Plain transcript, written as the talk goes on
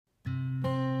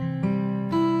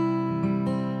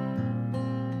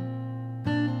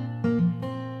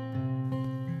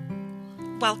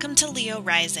Welcome to Leo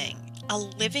Rising, a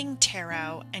living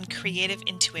tarot and creative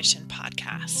intuition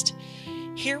podcast.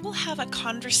 Here we'll have a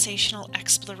conversational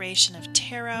exploration of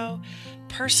tarot,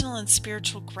 personal and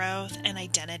spiritual growth, and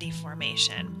identity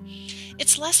formation.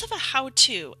 It's less of a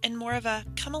how-to and more of a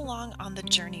come along on the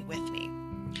journey with me.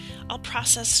 I'll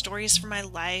process stories from my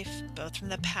life, both from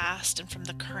the past and from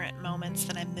the current moments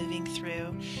that I'm moving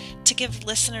through, to give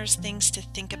listeners things to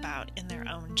think about in their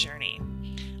own journey.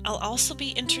 I'll also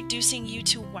be introducing you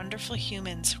to wonderful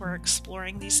humans who are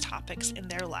exploring these topics in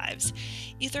their lives,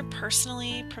 either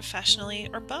personally, professionally,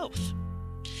 or both.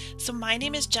 So my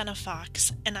name is Jenna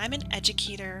Fox, and I'm an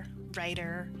educator,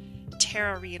 writer,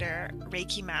 tarot reader,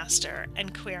 Reiki master,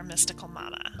 and queer mystical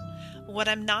mama. What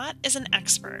I'm not is an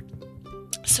expert.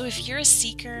 So if you're a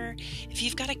seeker, if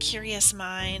you've got a curious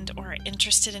mind, or are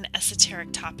interested in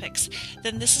esoteric topics,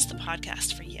 then this is the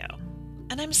podcast for you.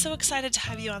 And I'm so excited to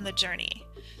have you on the journey.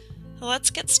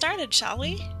 Let's get started, shall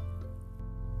we?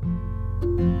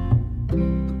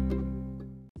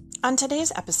 On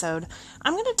today's episode,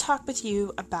 I'm going to talk with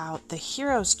you about the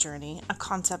hero's journey, a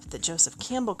concept that Joseph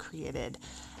Campbell created,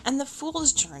 and the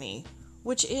fool's journey,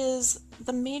 which is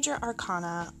the major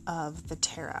arcana of the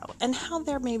tarot, and how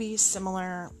they're maybe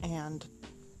similar and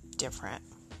different.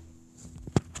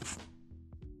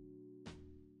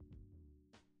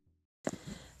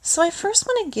 So I first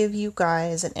want to give you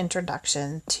guys an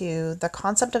introduction to the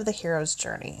concept of the hero's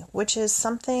journey, which is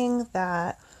something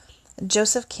that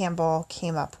Joseph Campbell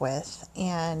came up with,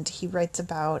 and he writes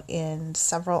about in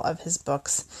several of his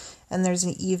books. And there's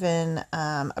even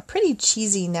a pretty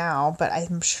cheesy now, but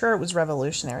I'm sure it was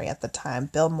revolutionary at the time,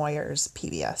 Bill Moyers'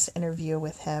 PBS interview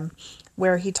with him,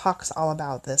 where he talks all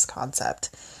about this concept.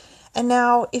 And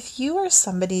now, if you are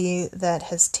somebody that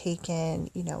has taken,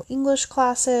 English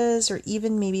classes or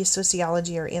even maybe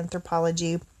sociology or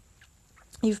anthropology,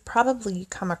 you've probably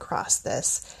come across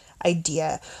this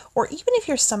idea. Or even if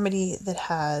you're somebody that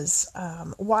has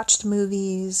watched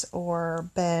movies or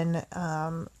been,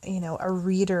 a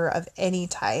reader of any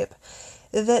type,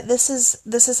 that this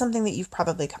is something that you've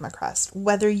probably come across,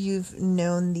 whether you've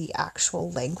known the actual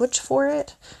language for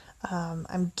it.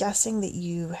 I'm guessing that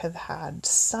you have had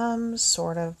some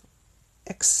sort of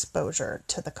exposure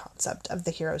to the concept of the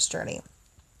hero's journey.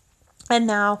 And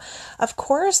now, of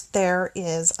course, there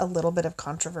is a little bit of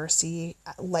controversy,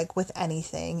 like with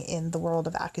anything in the world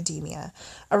of academia,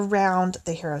 around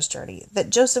the hero's journey.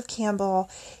 That Joseph Campbell,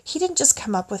 he didn't just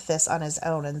come up with this on his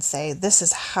own and say, this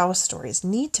is how stories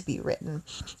need to be written.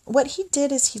 What he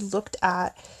did is he looked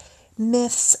at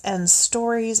myths and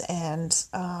stories and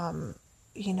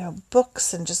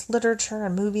books and just literature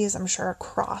and movies, I'm sure,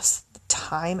 across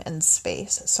time and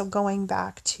space. So going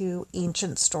back to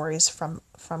ancient stories from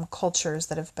cultures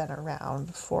that have been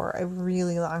around for a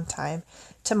really long time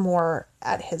to more,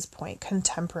 at his point,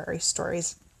 contemporary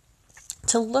stories,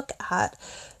 to look at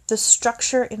the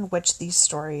structure in which these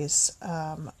stories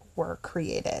were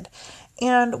created.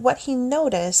 And what he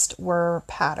noticed were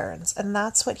patterns, and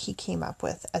that's what he came up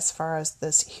with as far as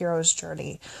this hero's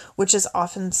journey, which is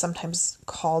often sometimes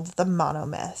called the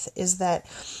monomyth, is that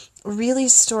really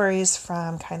stories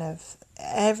from kind of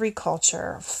every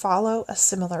culture follow a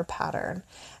similar pattern.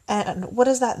 And what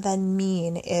does that then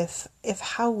mean if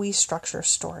how we structure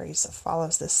stories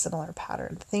follows this similar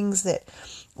pattern, things that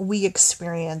we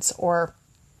experience or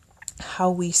how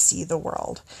we see the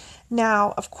world?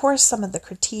 Now, of course, some of the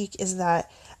critique is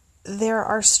that there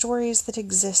are stories that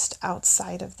exist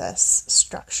outside of this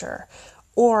structure.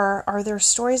 Or are there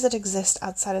stories that exist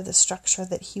outside of the structure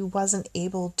that he wasn't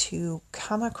able to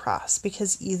come across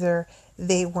because either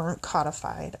they weren't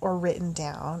codified or written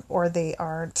down, or they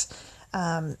aren't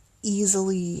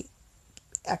easily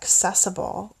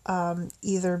accessible,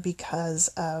 either because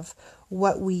of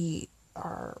what we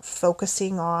are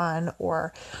focusing on,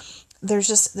 or there's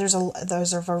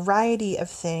a variety of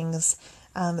things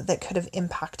that could have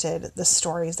impacted the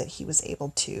stories that he was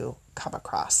able to come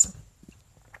across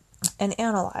and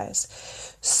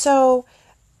analyze. So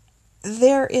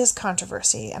there is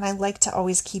controversy, and I like to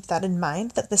always keep that in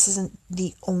mind, that this isn't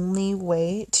the only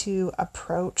way to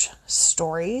approach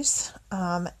stories.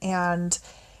 And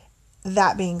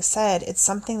that being said, it's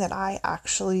something that I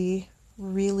actually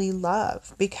really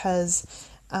love, because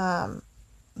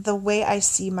the way I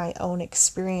see my own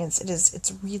experience,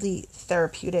 it's really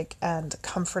therapeutic and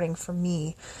comforting for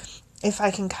me if I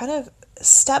can kind of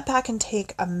step back and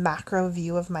take a macro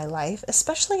view of my life,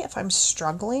 especially if I'm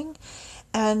struggling,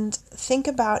 and think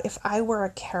about, if I were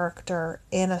a character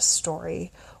in a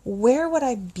story, where would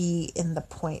I be in the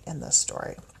point in the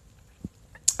story?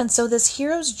 And so this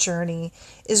hero's journey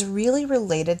is really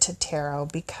related to tarot,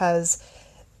 because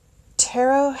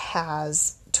tarot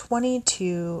has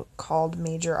 22 called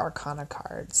major arcana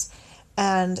cards,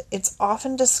 and it's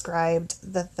often described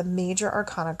that the major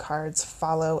arcana cards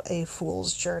follow a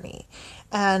fool's journey.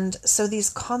 And so these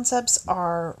concepts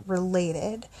are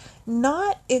related,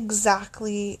 not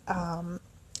exactly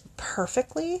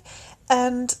perfectly.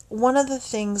 And one of the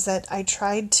things that I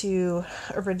tried to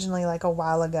originally, like a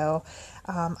while ago,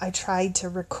 I tried to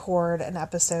record an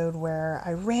episode where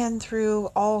I ran through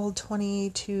all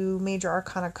 22 major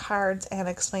arcana cards and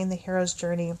explained the hero's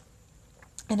journey.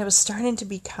 And it was starting to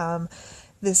become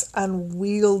this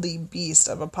unwieldy beast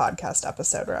of a podcast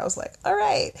episode where I was like, all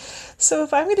right, so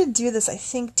if I'm going to do this, I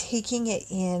think taking it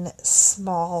in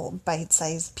small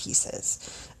bite-sized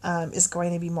pieces is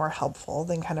going to be more helpful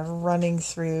than kind of running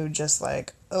through just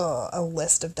like a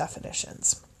list of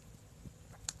definitions.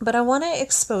 But I want to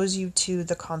expose you to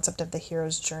the concept of the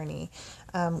hero's journey,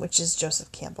 which is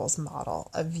Joseph Campbell's model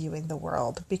of viewing the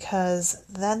world, because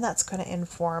then that's going to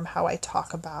inform how I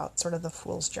talk about sort of the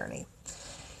fool's journey.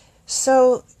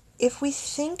 So if we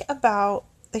think about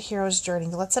the hero's journey,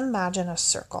 let's imagine a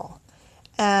circle.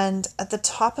 And at the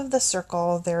top of the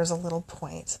circle, there's a little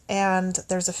point, and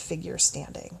there's a figure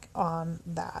standing on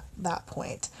that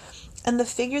point. And the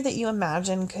figure that you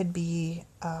imagine could be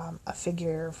a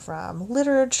figure from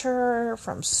literature,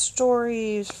 from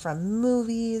stories, from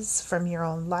movies, from your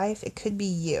own life. It could be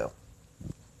you.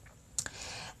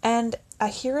 And a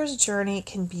hero's journey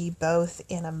can be both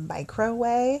in a micro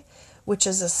way, which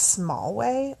is a small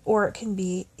way, or it can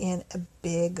be in a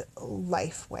big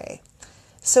life way.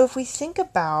 So if we think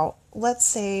about, let's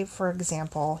say, for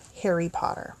example, Harry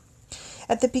Potter.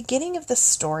 At the beginning of the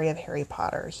story of Harry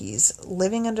Potter, he's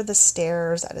living under the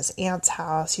stairs at his aunt's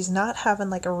house. He's not having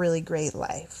like a really great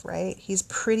life, right? He's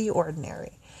pretty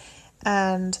ordinary.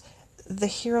 And the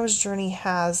hero's journey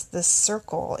has this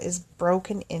circle is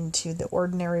broken into the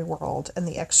ordinary world and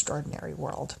the extraordinary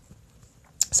world.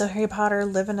 So Harry Potter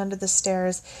living under the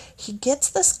stairs, he gets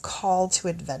this call to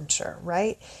adventure,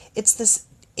 right? It's this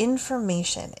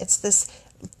information, it's this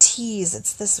tease,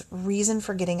 it's this reason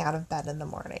for getting out of bed in the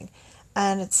morning.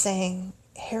 And it's saying,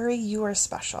 Harry, you are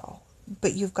special,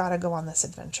 but you've got to go on this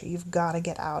adventure. You've got to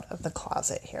get out of the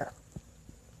closet here.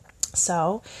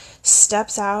 So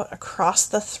steps out across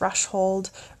the threshold,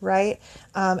 right?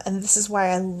 And this is why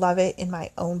I love it in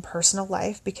my own personal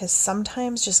life, because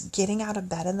sometimes just getting out of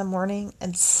bed in the morning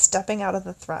and stepping out of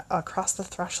the across the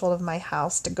threshold of my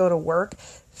house to go to work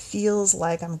feels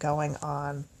like I'm going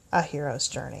on a hero's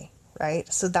journey,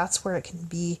 right? So that's where it can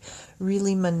be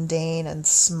really mundane and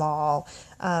small,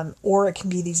 or it can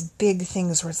be these big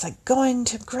things where it's like going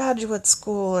to graduate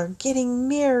school or getting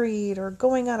married or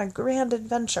going on a grand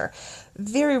adventure.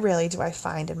 Very rarely do I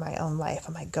find in my own life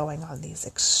am I going on these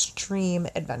extreme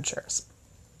adventures.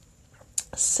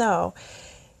 So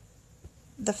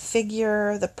the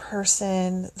figure, the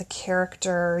person, the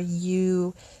character,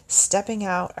 you stepping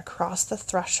out across the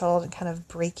threshold and kind of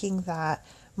breaking that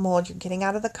mold, you're getting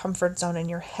out of the comfort zone and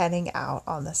you're heading out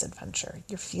on this adventure.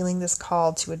 You're feeling this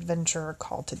call to adventure or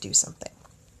call to do something.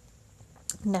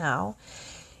 Now,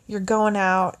 you're going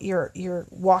out, you're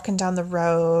walking down the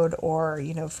road, or,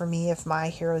 you know, for me, if my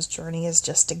hero's journey is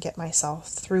just to get myself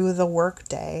through the work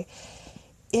day,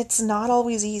 it's not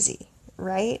always easy,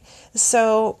 right?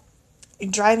 So you're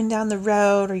driving down the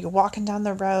road or you're walking down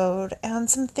the road, and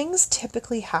some things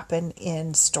typically happen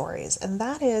in stories, and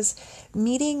that is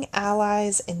meeting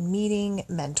allies and meeting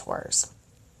mentors.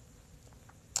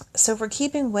 So if we're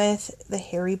keeping with the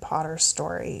Harry Potter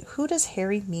story, who does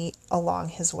Harry meet along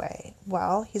his way?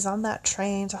 Well, he's on that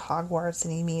train to Hogwarts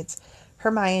and he meets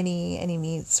Hermione and he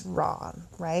meets Ron,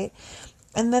 right?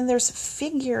 And then there's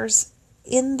figures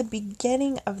in the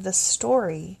beginning of the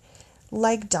story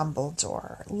like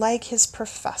Dumbledore, like his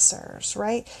professors,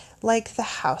 right? Like the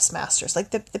housemasters, like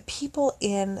the people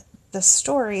in the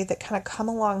story that kind of come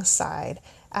alongside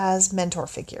as mentor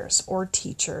figures or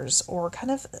teachers or kind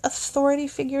of authority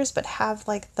figures, but have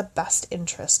like the best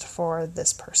interest for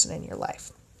this person in your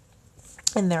life,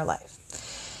 in their life.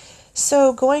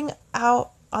 So going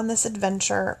out on this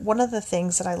adventure, one of the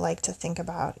things that I like to think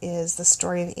about is the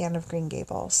story of Anne of Green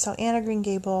Gables. So Anne of Green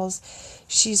Gables,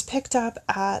 she's picked up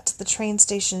at the train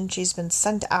station. She's been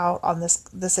sent out on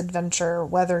this adventure,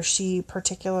 whether she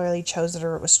particularly chose it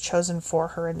or it was chosen for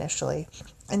her initially.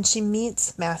 And she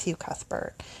meets Matthew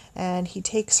Cuthbert, and he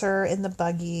takes her in the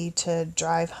buggy to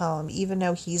drive home, even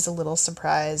though he's a little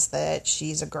surprised that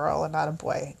she's a girl and not a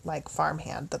boy, like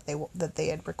farmhand that they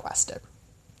had requested.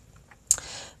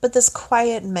 But this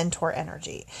quiet mentor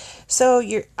energy. So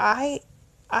I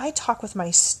talk with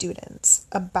my students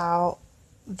about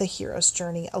the hero's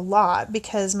journey a lot,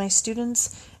 because my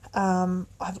students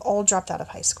have all dropped out of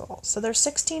high school. So they're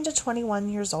 16 to 21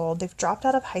 years old. They've dropped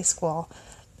out of high school,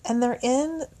 and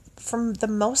from the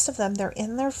most of them, they're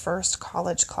in their first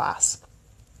college class.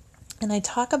 And I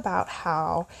talk about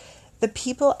how the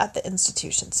people at the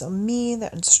institution, so me,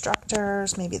 the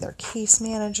instructors, maybe their case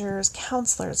managers,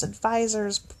 counselors,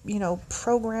 advisors,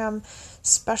 program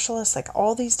specialists, like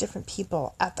all these different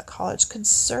people at the college could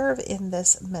serve in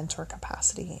this mentor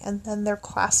capacity. And then their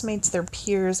classmates, their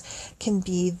peers can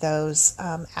be those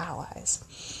allies.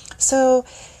 So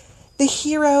the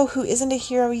hero who isn't a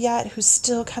hero yet, who's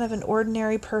still kind of an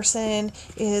ordinary person,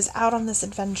 is out on this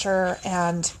adventure,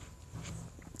 and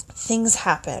things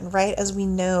happen, right? As we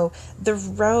know, the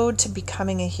road to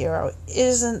becoming a hero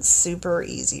isn't super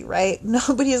easy, right?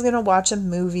 Nobody is going to watch a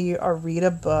movie or read a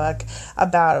book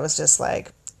about it was just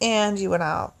like, and you went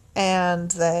out, and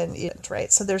then it,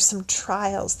 right? So there's some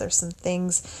trials, there's some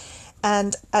things,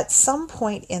 and at some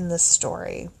point in the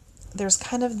story, there's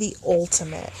kind of the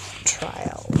ultimate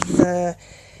trial, the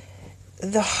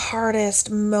hardest,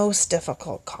 most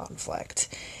difficult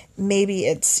conflict. Maybe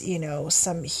it's,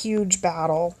 some huge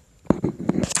battle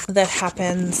that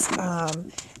happens,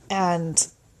 and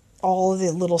all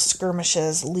the little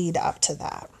skirmishes lead up to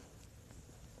that.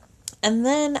 And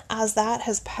then as that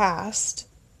has passed,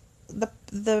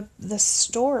 the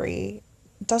story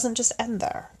doesn't just end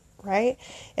there, right?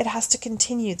 It has to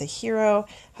continue. The hero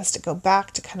has to go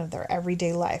back to kind of their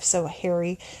everyday life. So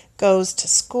Harry goes to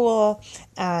school,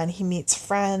 and he meets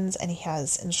friends, and he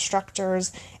has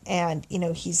instructors, and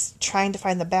he's trying to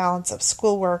find the balance of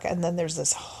schoolwork, and then there's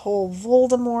this whole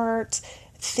Voldemort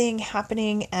thing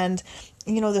happening, and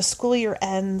the school year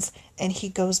ends, and he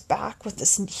goes back with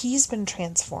this. He's been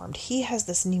transformed. He has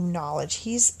this new knowledge.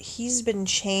 He's been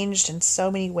changed in so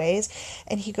many ways,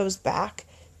 and he goes back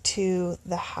to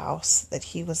the house that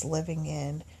he was living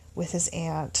in with his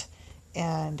aunt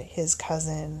and his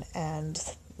cousin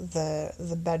and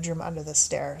the bedroom under the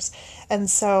stairs. And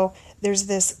so there's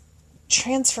this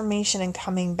transformation and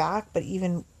coming back, but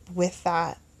even with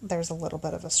that, there's a little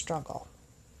bit of a struggle.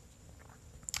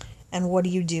 And what do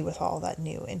you do with all that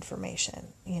new information?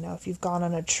 If you've gone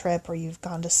on a trip, or you've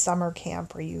gone to summer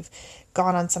camp, or you've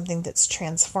gone on something that's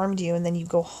transformed you, and then you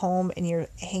go home and you're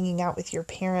hanging out with your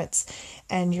parents,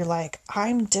 and you're like,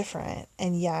 I'm different,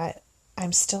 and yet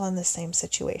I'm still in the same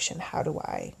situation. How do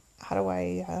I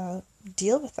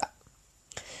deal with that?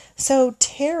 So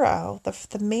tarot,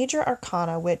 the major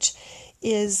arcana, which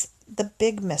is the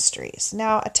big mysteries.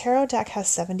 Now, a tarot deck has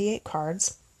 78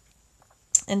 cards,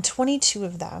 and 22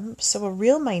 of them, so a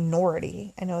real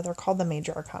minority, I know they're called the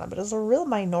major arcana, but as a real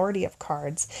minority of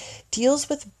cards, deals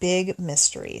with big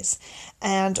mysteries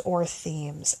and or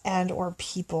themes and or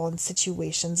people and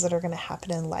situations that are going to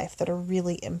happen in life that are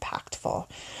really impactful.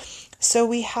 So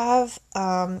we have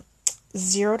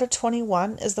 0 to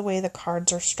 21 is the way the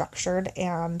cards are structured,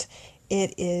 and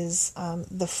it is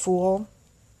the Fool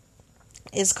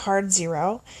is card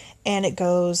 0, and it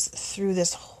goes through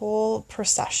this whole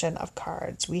procession of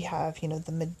cards. We have,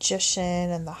 the Magician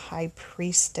and the High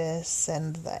Priestess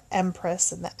and the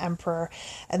Empress and the Emperor,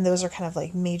 and those are kind of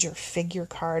like major figure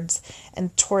cards.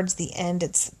 And towards the end,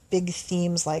 it's big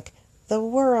themes like the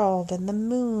world and the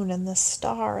moon and the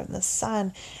star and the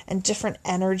sun, and different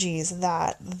energies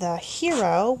that the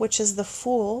hero, which is the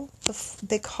Fool,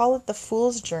 they call it the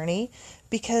Fool's Journey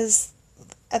because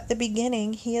at the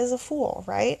beginning, he is a fool,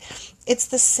 right? It's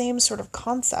the same sort of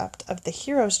concept of the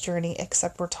hero's journey,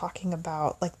 except we're talking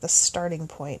about like the starting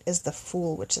point is the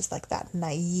Fool, which is like that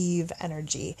naive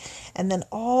energy, and then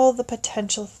all the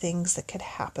potential things that could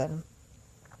happen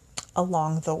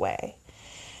along the way.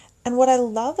 And what I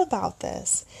love about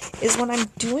this is when I'm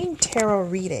doing tarot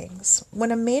readings, when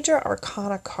a major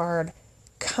arcana card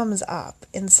comes up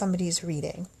in somebody's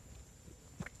reading,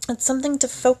 it's something to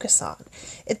focus on.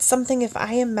 It's something, if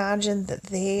I imagine that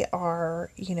they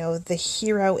are, the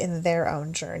hero in their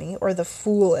own journey or the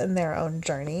fool in their own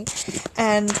journey,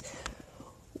 and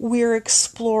we're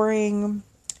exploring,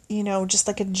 just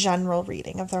like a general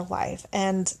reading of their life,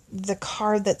 and the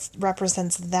card that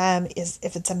represents them is,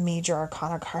 if it's a major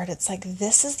arcana card, it's like,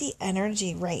 this is the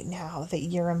energy right now that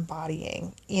you're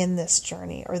embodying in this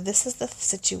journey, or this is the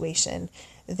situation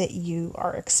that you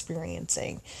are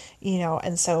experiencing,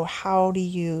 and so how do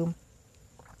you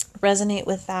resonate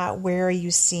with that? Where are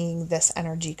you seeing this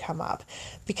energy come up?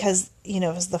 Because,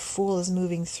 as the Fool is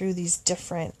moving through these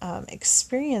different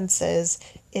experiences,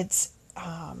 it's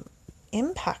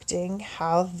impacting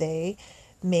how they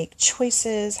make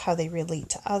choices, how they relate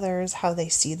to others, how they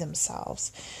see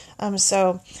themselves.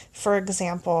 So, for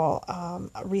example,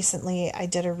 recently I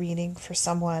did a reading for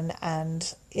someone,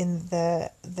 and in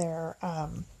their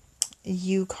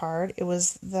U card, it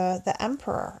was the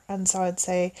Emperor. And so I'd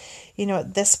say,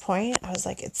 at this point, I was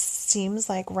like, it seems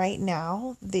like right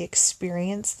now the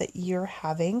experience that you're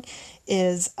having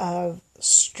is of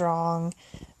strong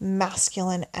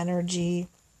masculine energy,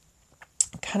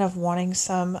 kind of wanting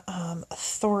some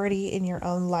authority in your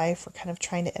own life, or kind of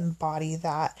trying to embody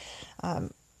that.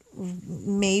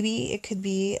 Maybe it could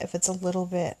be, if it's a little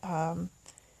bit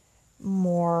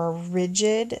more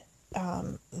rigid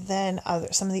than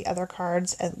some of the other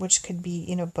cards, which could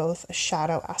be, both a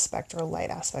shadow aspect or a light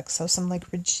aspect. So some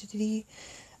like rigidity,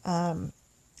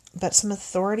 but some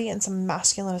authority, and some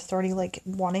masculine authority, like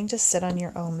wanting to sit on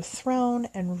your own throne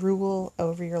and rule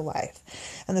over your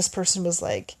life. And this person was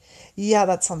like, yeah,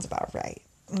 that sounds about right.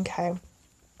 Okay.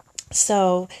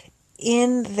 So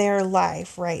in their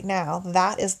life right now,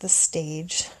 that is the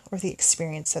stage or the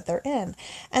experience that they're in.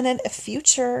 And in a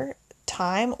future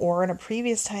time or in a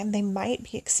previous time, they might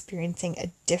be experiencing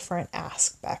a different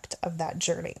aspect of that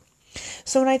journey.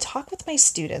 So when I talk with my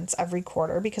students every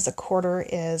quarter, because a quarter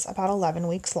is about 11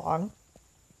 weeks long,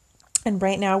 and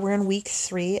right now we're in week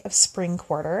 3 of spring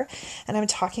quarter, and I'm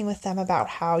talking with them about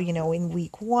how, in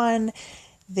week 1,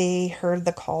 they heard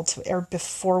the call to, or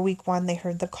before week 1, they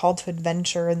heard the call to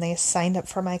adventure, and they signed up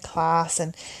for my class,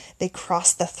 and they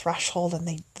crossed the threshold,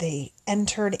 and they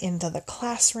entered into the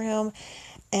classroom,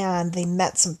 and they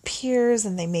met some peers,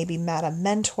 and they maybe met a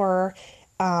mentor,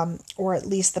 or at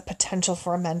least the potential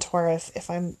for a mentor, if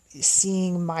I'm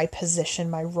seeing my position,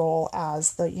 my role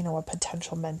as the, a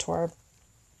potential mentor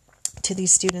to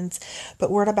these students.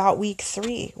 But we're at about week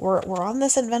 3. We're on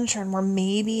this adventure, and we're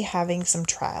maybe having some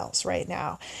trials right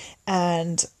now.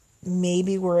 And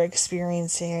maybe we're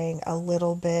experiencing a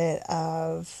little bit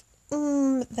of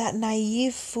that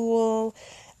naive fool.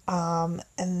 And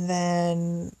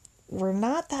then we're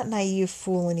not that naive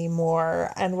fool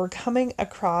anymore, and we're coming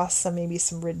across maybe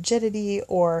some rigidity,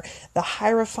 or the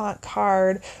Hierophant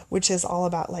card, which is all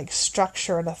about like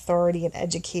structure and authority and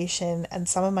education. And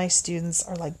some of my students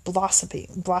are like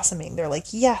blossoming. They're like,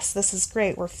 yes, this is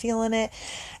great, we're feeling it.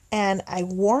 And I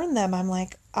warn them, I'm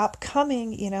like,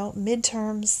 upcoming,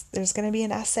 midterms, there's going to be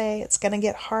an essay, it's going to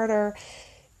get harder.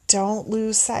 Don't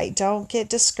lose sight, don't get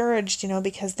discouraged,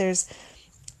 because there's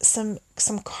some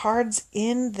cards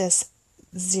in this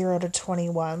 0 to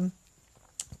 21,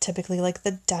 typically like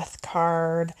the Death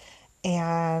card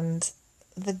and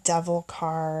the Devil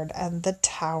card and the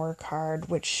Tower card,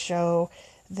 which show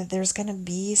that there's going to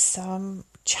be some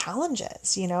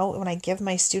challenges. When I give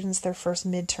my students their first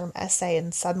midterm essay,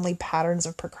 and suddenly patterns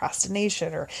of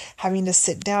procrastination, or having to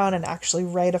sit down and actually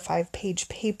write a 5-page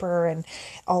paper and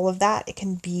all of that, it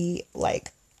can be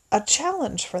like a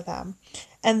challenge for them.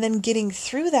 And then getting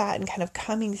through that and kind of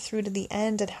coming through to the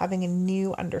end and having a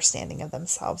new understanding of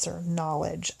themselves, or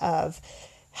knowledge of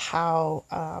how,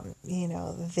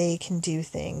 they can do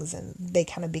things, and they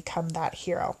kind of become that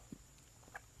hero.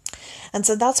 And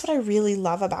so that's what I really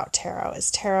love about tarot,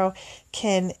 is tarot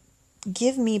can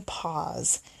give me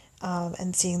pause,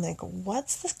 and seeing like,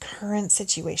 what's the current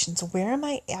situation? So where am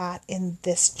I at in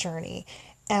this journey?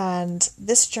 And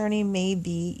this journey may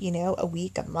be, a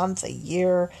week, a month, a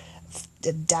year,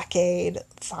 a decade,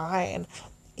 fine,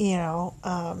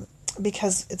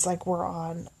 because it's like we're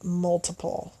on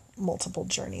multiple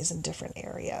journeys in different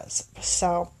areas.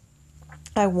 So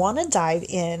I want to dive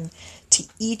in to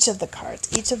each of the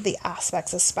cards, each of the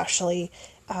aspects, especially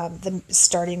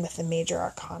starting with the major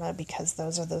arcana, because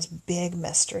those are those big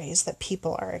mysteries that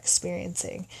people are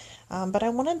experiencing. But I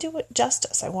want to do it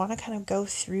justice. I want to kind of go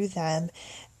through them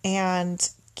and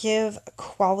give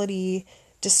quality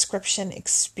description,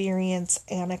 experience,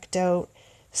 anecdote,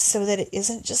 so that it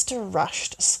isn't just a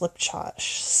rushed slipshod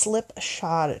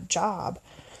job,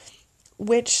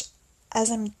 which,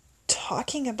 as I'm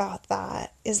talking about,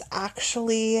 that is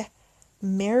actually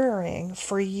mirroring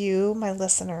for you, my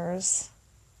listeners,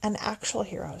 an actual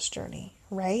hero's journey,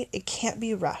 right? It can't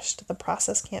be rushed. The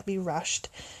process can't be rushed.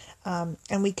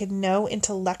 And we could know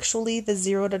intellectually the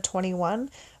 0 to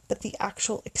 21, but the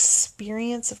actual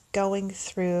experience of going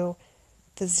through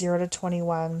the 0 to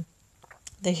 21,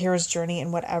 the hero's journey,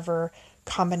 in whatever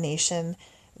combination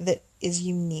that is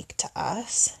unique to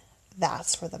us,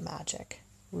 that's where the magic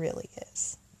really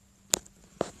is.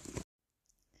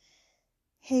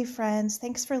 Hey friends,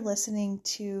 thanks for listening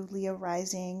to Leo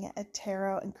Rising, a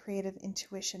tarot and creative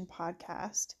intuition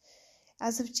podcast.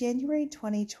 As of January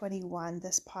 2021,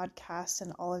 this podcast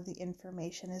and all of the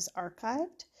information is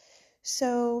archived.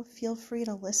 So feel free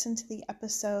to listen to the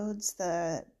episodes.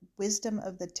 The wisdom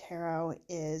of the tarot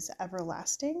is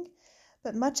everlasting,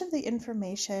 But much of the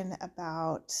information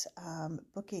about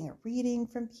booking a reading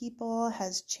from people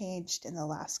has changed in the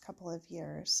last couple of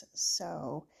years.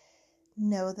 So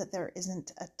know that there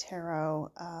isn't a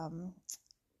tarot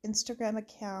Instagram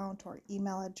account or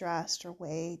email address or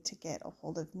way to get a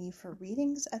hold of me for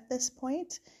readings at this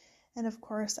point. And of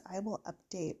course, I will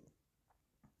update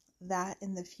that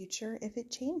in the future if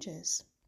it changes.